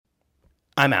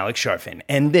I'm Alex Sharfin,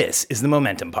 and this is the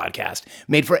Momentum Podcast,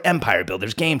 made for empire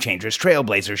builders, game changers,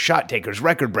 trailblazers, shot takers,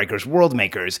 record breakers, world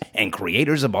makers, and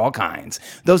creators of all kinds.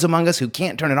 Those among us who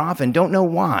can't turn it off and don't know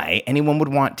why anyone would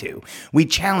want to. We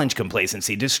challenge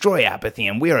complacency, destroy apathy,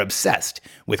 and we are obsessed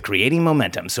with creating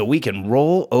momentum so we can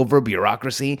roll over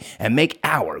bureaucracy and make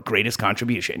our greatest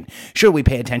contribution. Sure, we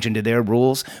pay attention to their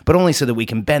rules, but only so that we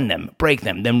can bend them, break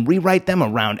them, then rewrite them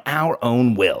around our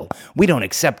own will. We don't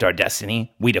accept our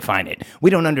destiny, we define it. We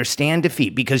don't understand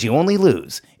defeat because you only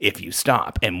lose if you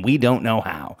stop, and we don't know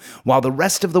how. While the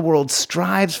rest of the world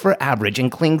strives for average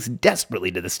and clings desperately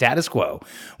to the status quo,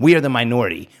 we are the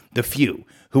minority, the few,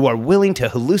 who are willing to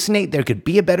hallucinate there could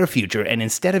be a better future, and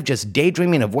instead of just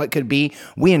daydreaming of what could be,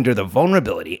 we endure the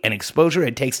vulnerability and exposure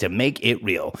it takes to make it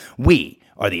real. We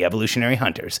are the evolutionary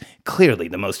hunters, clearly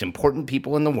the most important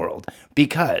people in the world,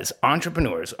 because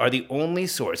entrepreneurs are the only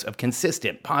source of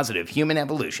consistent, positive human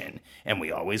evolution, and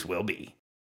we always will be.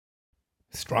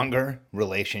 Stronger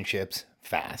relationships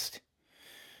fast.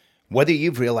 Whether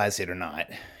you've realized it or not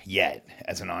yet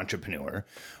as an entrepreneur,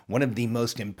 one of the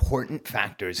most important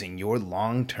factors in your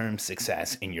long-term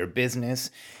success in your business,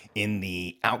 in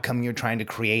the outcome you're trying to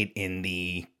create, in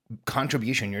the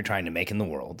contribution you're trying to make in the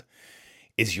world,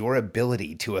 is your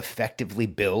ability to effectively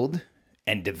build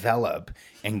and develop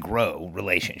and grow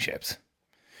relationships.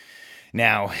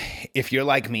 Now, if you're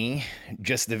like me,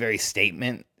 just the very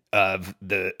statement of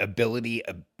the ability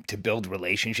to build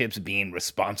relationships being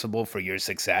responsible for your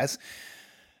success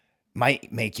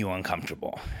might make you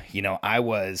uncomfortable. You know, I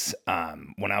was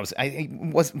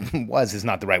is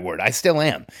not the right word. I still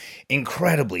am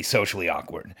incredibly socially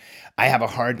awkward. I have a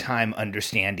hard time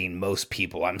understanding most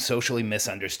people. I'm socially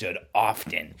misunderstood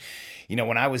often. You know,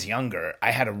 when I was younger,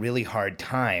 I had a really hard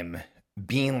time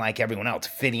being like everyone else,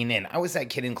 fitting in. I was that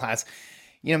kid in class.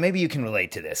 You know, maybe you can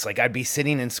relate to this. Like, I'd be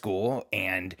sitting in school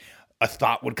and a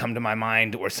thought would come to my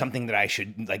mind, or something that I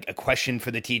should, like a question for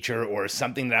the teacher, or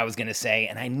something that I was going to say,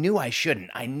 and I knew I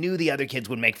shouldn't. I knew the other kids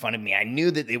would make fun of me. I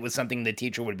knew that it was something the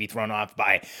teacher would be thrown off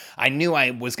by. I knew I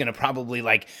was going to probably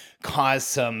cause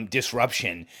some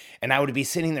disruption, and I would be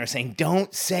sitting there saying,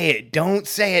 don't say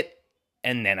it,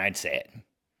 and then I'd say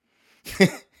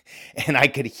it. And I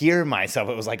could hear myself.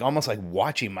 It was almost like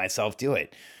watching myself do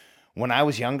it. When I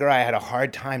was younger, I had a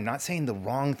hard time not saying the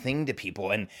wrong thing to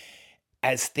people. And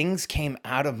as things came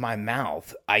out of my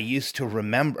mouth, I used to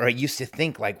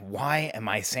think, why am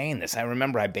I saying this? I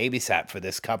remember I babysat for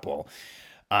this couple.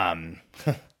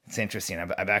 It's interesting.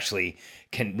 I've actually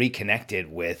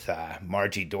reconnected with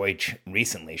Margie Deutsch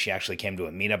recently. She actually came to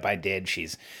a meetup I did.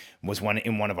 Was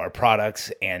in one of our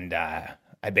products, and I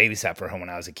babysat for her when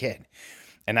I was a kid.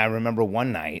 And I remember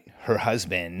one night,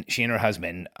 she and her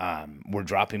husband were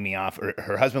dropping me off, or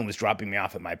her husband was dropping me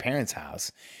off at my parents'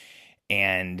 house,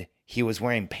 and he was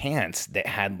wearing pants that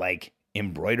had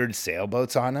embroidered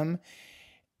sailboats on them.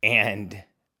 And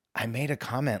I made a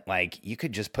comment you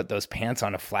could just put those pants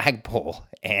on a flagpole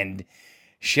and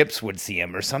ships would see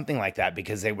them, or something like that,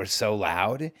 because they were so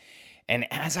loud.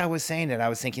 And as I was saying it, I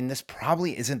was thinking, this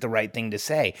probably isn't the right thing to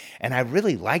say. And I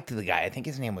really liked the guy. I think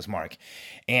his name was Mark.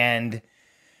 And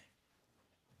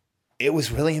it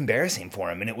was really embarrassing for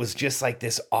him. And it was just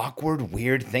this awkward,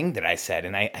 weird thing that I said.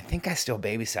 And I think I still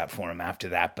babysat for him after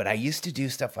that. But I used to do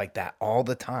stuff like that all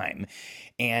the time.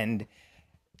 And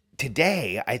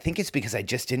today, I think it's because I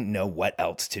just didn't know what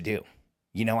else to do.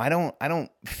 You know, I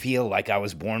don't feel like I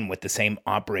was born with the same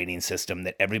operating system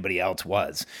that everybody else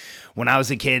was. When I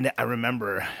was a kid, I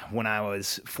remember when I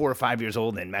was 4 or 5 years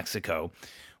old in Mexico,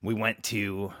 we went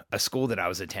to a school that I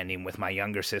was attending with my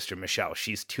younger sister, Michelle.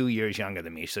 She's 2 years younger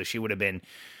than me, so she would have been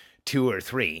 2 or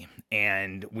 3.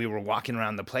 And we were walking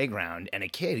around the playground, and a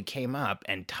kid came up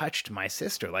and touched my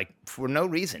sister, for no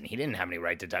reason. He didn't have any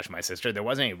right to touch my sister. There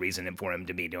wasn't any reason for him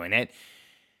to be doing it.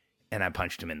 And I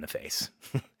punched him in the face.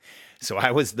 So I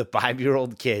was the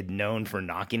 5-year-old kid known for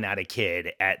knocking out a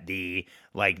kid at the,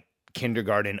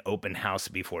 kindergarten open house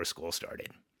before school started.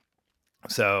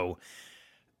 So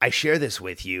I share this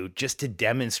with you just to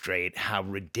demonstrate how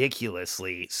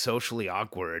ridiculously socially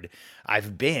awkward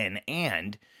I've been,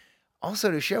 and also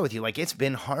to share with you, it's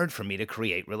been hard for me to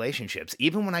create relationships.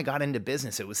 Even when I got into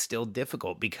business, it was still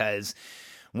difficult, because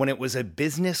when it was a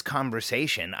business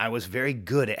conversation, I was very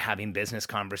good at having business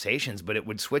conversations, but it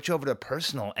would switch over to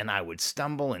personal, and I would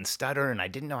stumble and stutter, and I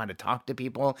didn't know how to talk to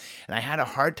people, and I had a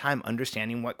hard time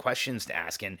understanding what questions to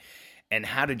ask, and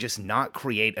how to just not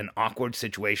create an awkward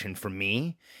situation for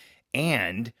me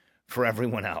and for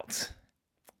everyone else.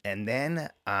 And then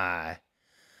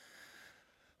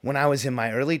when I was in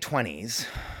my early 20s,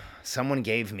 someone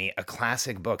gave me a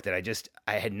classic book that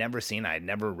I had never seen, I had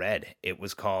never read. It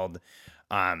was called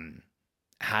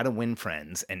How to Win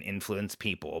Friends and Influence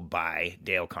People by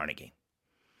Dale Carnegie.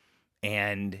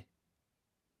 And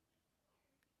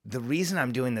the reason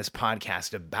I'm doing this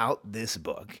podcast about this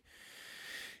book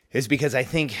is because I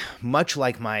think, much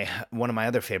like one of my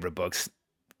other favorite books,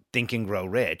 Think and Grow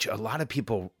Rich, a lot of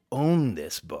people own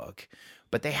this book,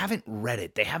 but they haven't read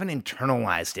it. They haven't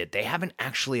internalized it. They haven't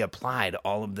actually applied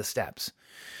all of the steps.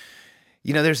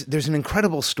 You know, there's an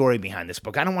incredible story behind this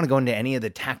book. I don't want to go into any of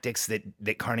the tactics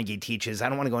that Carnegie teaches. I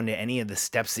don't want to go into any of the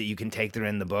steps that you can take that are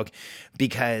in the book,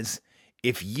 because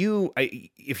if you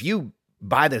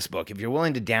buy this book, if you're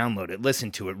willing to download it,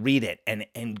 listen to it, read it,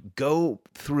 and go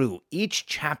through each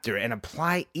chapter and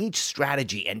apply each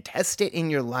strategy and test it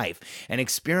in your life and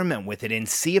experiment with it and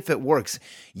see if it works,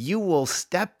 you will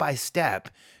step by step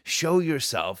show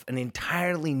yourself an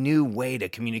entirely new way to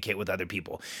communicate with other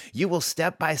people. You will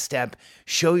step by step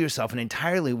show yourself an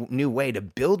entirely new way to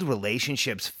build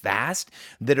relationships fast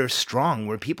that are strong,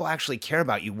 where people actually care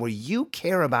about you, where you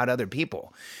care about other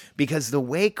people. Because the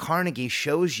way Carnegie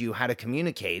shows you how to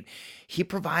communicate, he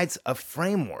provides a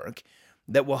framework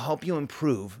that will help you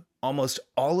improve almost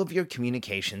all of your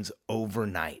communications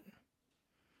overnight.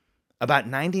 About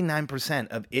 99%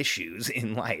 of issues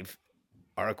in life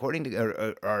are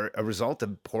are a result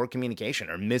of poor communication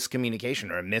or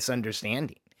miscommunication or a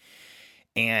misunderstanding.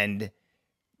 And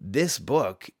this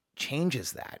book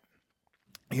changes that.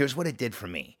 Here's what it did for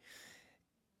me.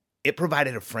 It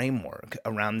provided a framework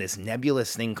around this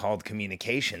nebulous thing called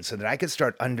communication so that I could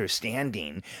start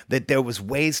understanding that there was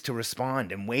ways to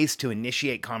respond and ways to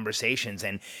initiate conversations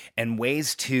and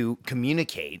ways to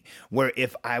communicate, where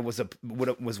if I was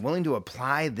willing to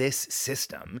apply this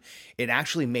system, it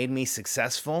actually made me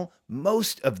successful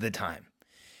most of the time.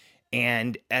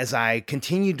 And as I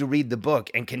continued to read the book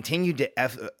and continued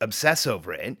to obsess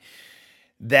over it,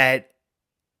 that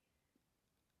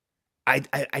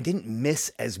I didn't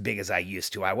miss as big as I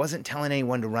used to. I wasn't telling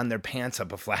anyone to run their pants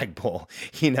up a flagpole.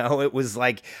 You know, it was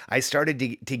like I started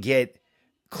to get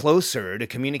closer to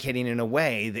communicating in a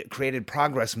way that created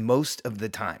progress most of the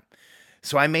time.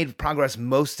 So I made progress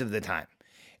most of the time.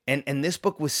 And this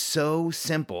book was so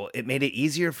simple. It made it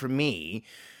easier for me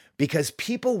because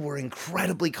people were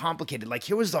incredibly complicated. Like,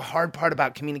 here was the hard part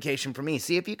about communication for me.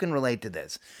 See if you can relate to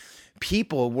this.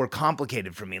 People were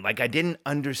complicated for me. Like, I didn't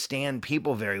understand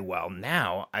people very well.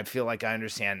 Now I feel like I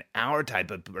understand our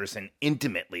type of person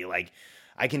intimately. Like,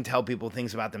 I can tell people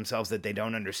things about themselves that they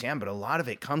don't understand, but a lot of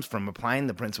it comes from applying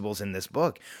the principles in this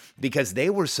book because they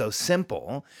were so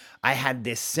simple. I had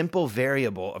this simple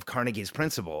variable of Carnegie's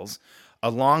principles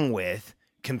along with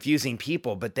confusing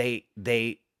people, but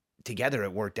they together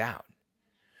it worked out.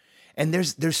 And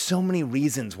there's so many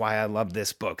reasons why I love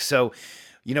this book. So,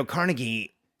 you know,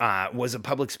 Carnegie was a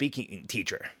public speaking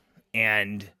teacher.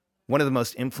 And one of the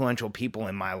most influential people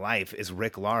in my life is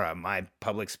Rick Lara, my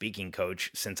public speaking coach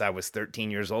since I was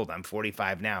 13 years old. I'm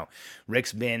 45 now.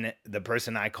 Rick's been the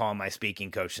person I call my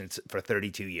speaking coach for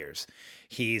 32 years.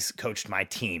 He's coached my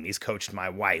team. He's coached my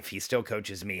wife. He still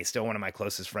coaches me. He's still one of my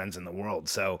closest friends in the world.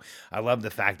 So I love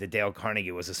the fact that Dale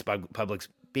Carnegie was a public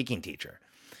speaking teacher.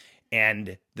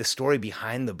 And the story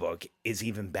behind the book is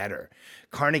even better.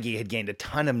 Carnegie had gained a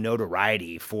ton of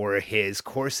notoriety for his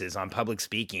courses on public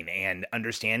speaking and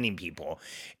understanding people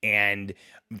and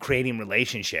creating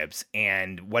relationships.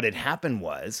 And what had happened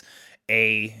was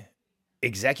a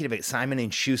executive at Simon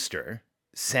 & Schuster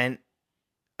sent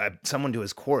someone to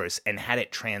his course and had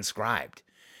it transcribed.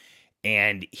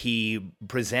 And he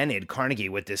presented Carnegie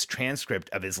with this transcript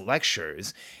of his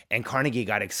lectures, and Carnegie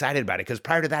got excited about it because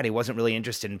prior to that, he wasn't really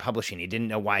interested in publishing. He didn't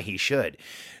know why he should.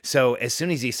 So as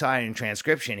soon as he saw it in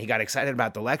transcription, he got excited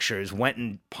about the lectures, went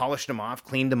and polished them off,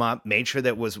 cleaned them up, made sure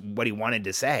that was what he wanted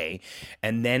to say,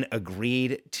 and then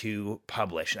agreed to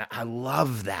publish. And I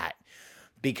love that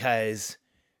because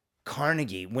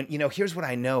Carnegie, here's what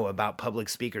I know about public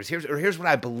speakers. Here's what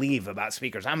I believe about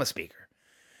speakers. I'm a speaker.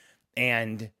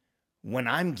 And when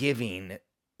I'm giving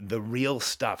the real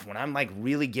stuff, when I'm like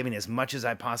really giving as much as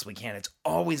I possibly can, it's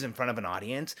always in front of an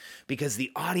audience because the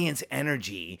audience's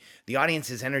energy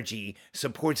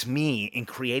supports me in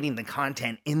creating the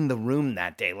content in the room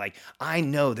that day. Like, I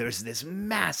know there's this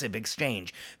massive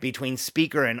exchange between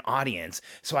speaker and audience.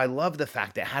 So I love the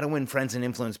fact that How to Win Friends and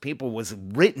Influence People was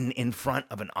written in front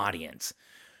of an audience.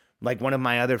 Like one of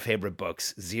my other favorite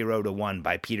books, 0 to 1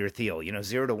 by Peter Thiel.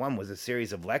 0 to 1 was a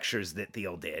series of lectures that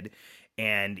Thiel did.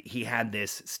 And he had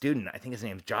this student, I think his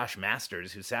name's Josh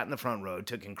Masters, who sat in the front row,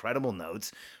 took incredible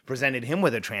notes, presented him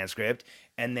with a transcript,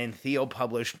 and then Thiel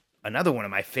published another one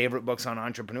of my favorite books on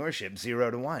entrepreneurship,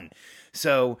 0 to 1.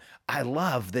 So I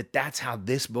love that that's how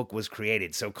this book was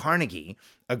created. So Carnegie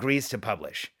agrees to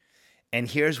publish. And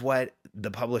here's what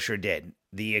the publisher did.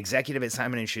 The executive at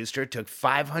Simon & Schuster took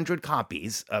 500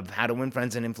 copies of How to Win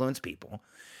Friends and Influence People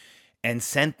and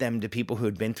sent them to people who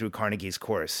had been through Carnegie's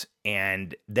course,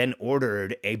 and then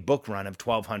ordered a book run of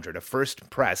 1,200, a first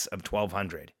press of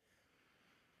 1,200.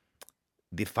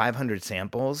 The 500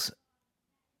 samples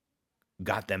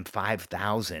got them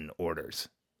 5,000 orders,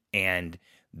 and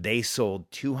they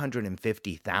sold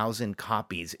 250,000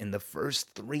 copies in the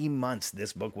first 3 months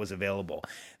this book was available.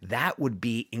 That would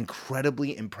be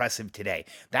incredibly impressive today.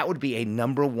 That would be a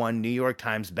 #1 New York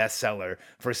Times bestseller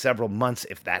for several months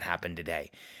if that happened today.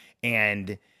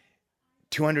 And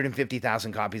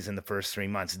 250,000 copies in the first 3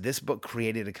 months. This book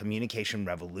created a communication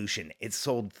revolution. It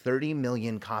sold 30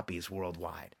 million copies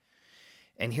worldwide.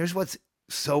 And here's what's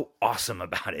so awesome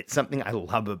about it. Something I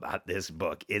love about this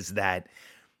book is that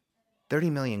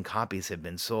 30 million copies have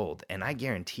been sold. And I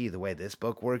guarantee you the way this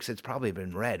book works, it's probably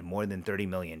been read more than 30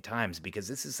 million times, because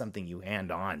this is something you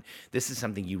hand on. This is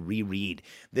something you reread.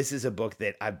 This is a book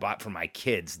that I bought for my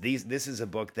kids. This is a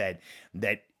book that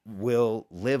will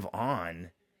live on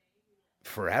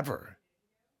forever.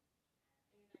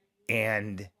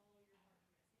 And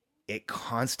it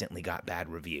constantly got bad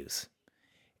reviews.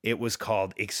 It was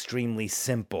called extremely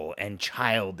simple and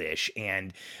childish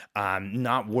and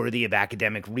not worthy of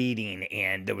academic reading.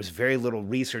 And there was very little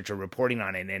research or reporting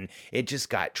on it. And it just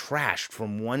got trashed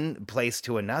from one place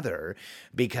to another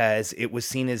because it was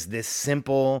seen as this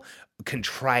simple,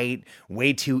 contrite,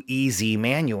 way too easy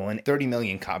manual. And 30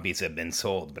 million copies have been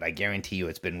sold, but I guarantee you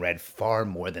it's been read far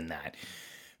more than that.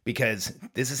 Because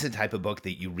this is the type of book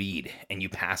that you read and you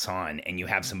pass on and you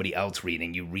have somebody else read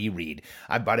and you reread.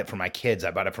 I bought it for my kids.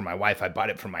 I bought it for my wife. I bought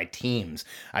it for my teams.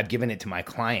 I've given it to my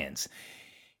clients.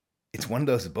 It's one of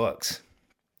those books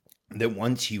that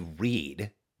once you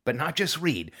read, but not just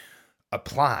read,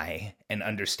 apply and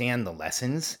understand the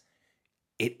lessons,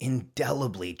 it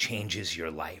indelibly changes your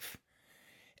life.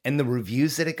 And the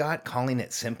reviews that it got, calling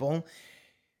it simple,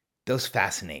 those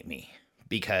fascinate me,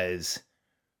 because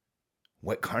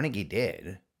what Carnegie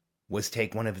did was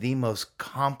take one of the most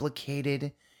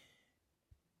complicated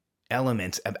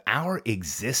elements of our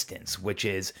existence, which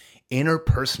is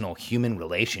interpersonal human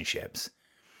relationships,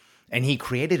 and he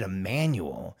created a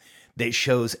manual that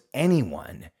shows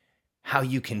anyone how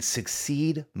you can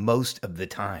succeed most of the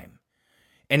time.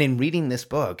 And in reading this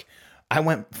book, I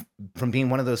went from being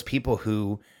one of those people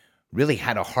who really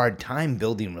had a hard time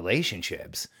building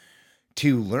relationships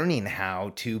to learning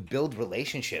how to build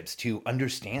relationships, to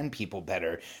understand people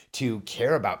better, to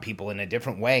care about people in a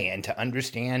different way, and to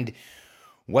understand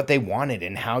what they wanted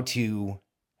and how to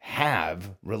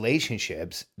have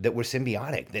relationships that were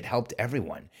symbiotic, that helped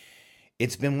everyone.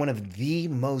 It's been one of the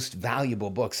most valuable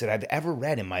books that I've ever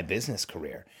read in my business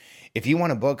career. If you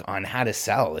want a book on how to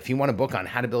sell, if you want a book on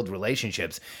how to build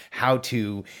relationships, how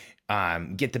to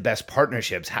get the best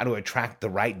partnerships, how to attract the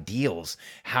right deals,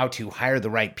 how to hire the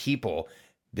right people,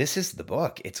 this is the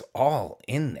book. It's all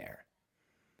in there.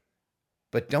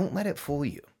 But don't let it fool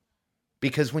you.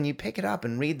 Because when you pick it up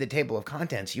and read the table of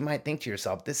contents, you might think to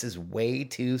yourself, this is way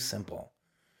too simple.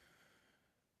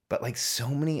 But like so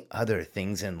many other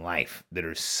things in life that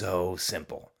are so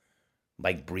simple,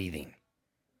 like breathing,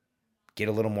 get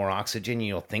a little more oxygen,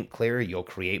 you'll think clearer, you'll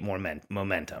create more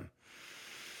momentum.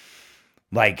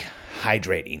 Like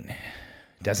hydrating.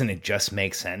 Doesn't it just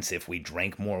make sense if we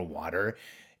drank more water,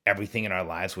 everything in our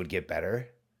lives would get better?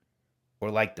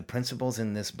 Or like the principles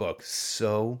in this book,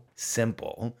 so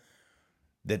simple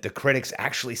that the critics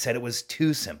actually said it was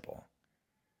too simple.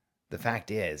 The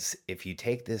fact is, if you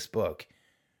take this book,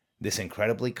 this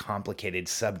incredibly complicated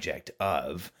subject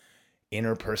of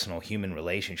interpersonal human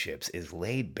relationships is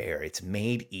laid bare. It's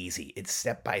made easy. It's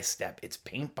step by step. It's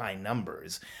paint by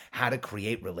numbers, how to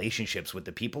create relationships with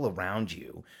the people around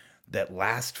you that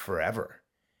last forever.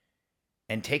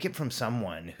 And take it from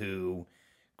someone who,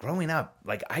 growing up,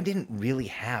 like I didn't really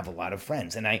have a lot of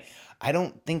friends. And I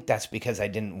don't think that's because I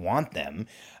didn't want them.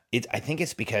 I think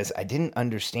it's because I didn't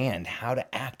understand how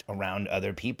to act around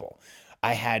other people.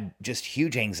 I had just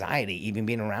huge anxiety even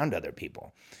being around other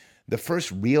people. The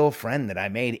first real friend that I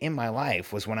made in my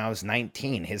life was when I was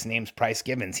 19. His name's Price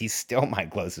Gibbons. He's still my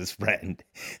closest friend.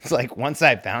 It's like once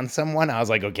I found someone, I was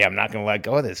like, okay, I'm not going to let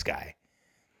go of this guy.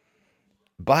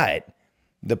 But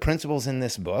the principles in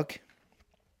this book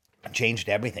changed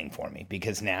everything for me,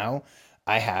 because now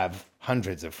I have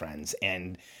hundreds of friends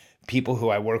and people who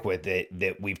I work with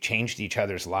that we've changed each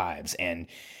other's lives. And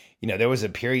There was a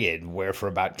period where for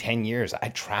about 10 years, I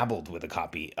traveled with a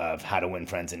copy of How to Win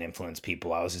Friends and Influence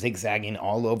People. I was zigzagging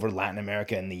all over Latin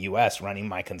America and the US running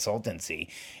my consultancy.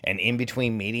 And in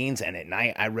between meetings and at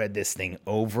night, I read this thing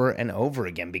over and over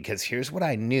again because here's what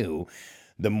I knew.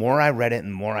 The more I read it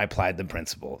and the more I applied the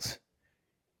principles,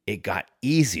 it got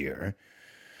easier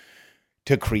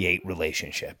to create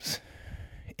relationships.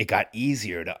 It got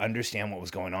easier to understand what was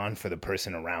going on for the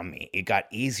person around me. It got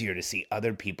easier to see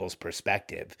other people's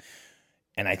perspective.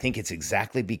 And I think it's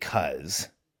exactly because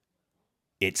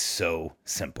it's so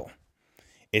simple.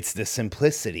 It's the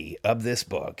simplicity of this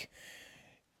book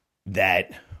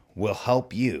that will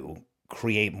help you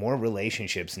create more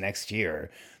relationships next year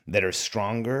that are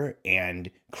stronger and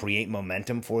create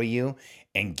momentum for you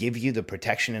and give you the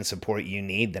protection and support you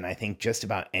need than I think just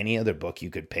about any other book you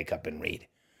could pick up and read.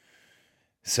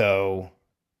 So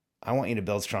I want you to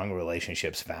build stronger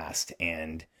relationships fast.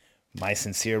 And my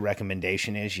sincere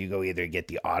recommendation is you go either get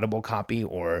the Audible copy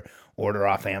or order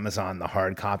off Amazon the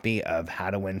hard copy of How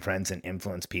to Win Friends and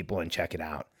Influence People and check it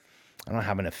out. I don't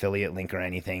have an affiliate link or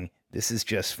anything. This is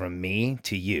just from me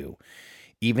to you.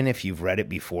 Even if you've read it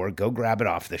before, go grab it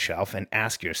off the shelf and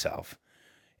ask yourself,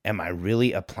 am I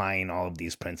really applying all of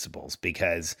these principles?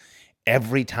 Because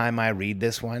every time I read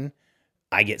this one,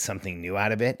 I get something new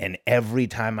out of it. And every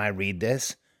time I read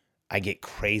this, I get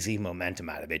crazy momentum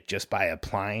out of it just by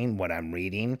applying what I'm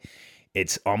reading.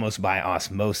 It's almost by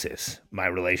osmosis, my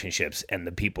relationships and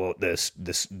the people,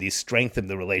 the strength of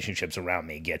the relationships around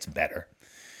me gets better.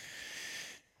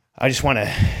 I just want to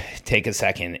take a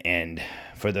second, and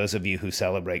for those of you who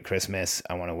celebrate Christmas,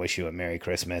 I want to wish you a Merry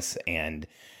Christmas. And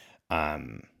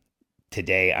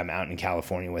today I'm out in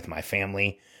California with my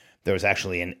family. There was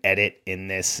actually an edit in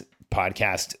this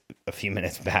podcast a few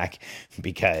minutes back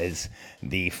because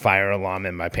the fire alarm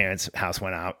in my parents' house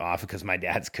went off because my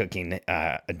dad's cooking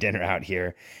a dinner out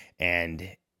here.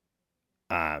 And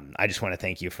I just want to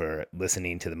thank you for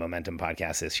listening to the Momentum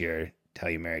podcast this year. Tell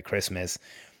you Merry Christmas.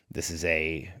 This is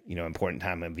a important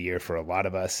time of year for a lot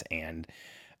of us, and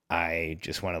I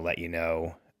just want to let you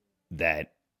know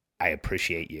that I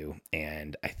appreciate you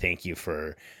and I thank you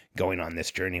for going on this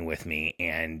journey with me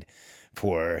and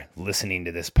for listening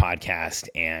to this podcast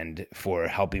and for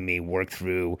helping me work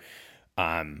through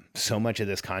so much of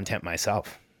this content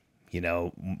myself.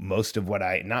 All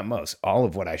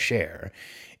of what I share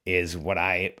is what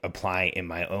I apply in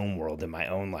my own world, in my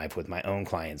own life, with my own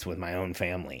clients, with my own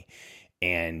family.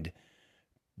 And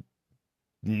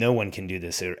no one can do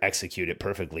this or execute it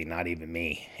perfectly, not even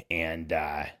me. And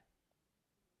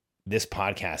this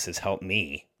podcast has helped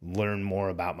me learn more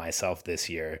about myself this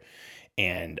year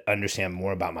and understand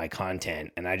more about my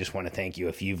content. And I just want to thank you.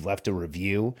 If you've left a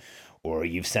review or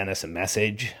you've sent us a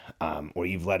message or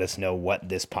you've let us know what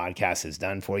this podcast has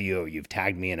done for you, or you've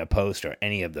tagged me in a post or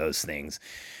any of those things,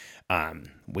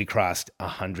 we crossed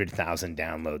 100,000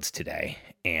 downloads today.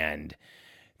 And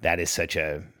that is such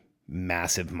a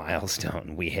massive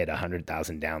milestone. We hit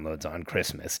 100,000 downloads on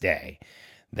Christmas Day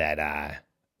that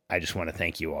I just want to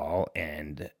thank you all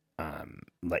and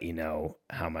let you know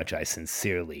how much I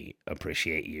sincerely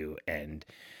appreciate you. And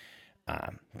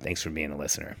thanks for being a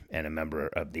listener and a member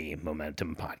of the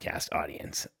Momentum Podcast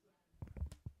audience.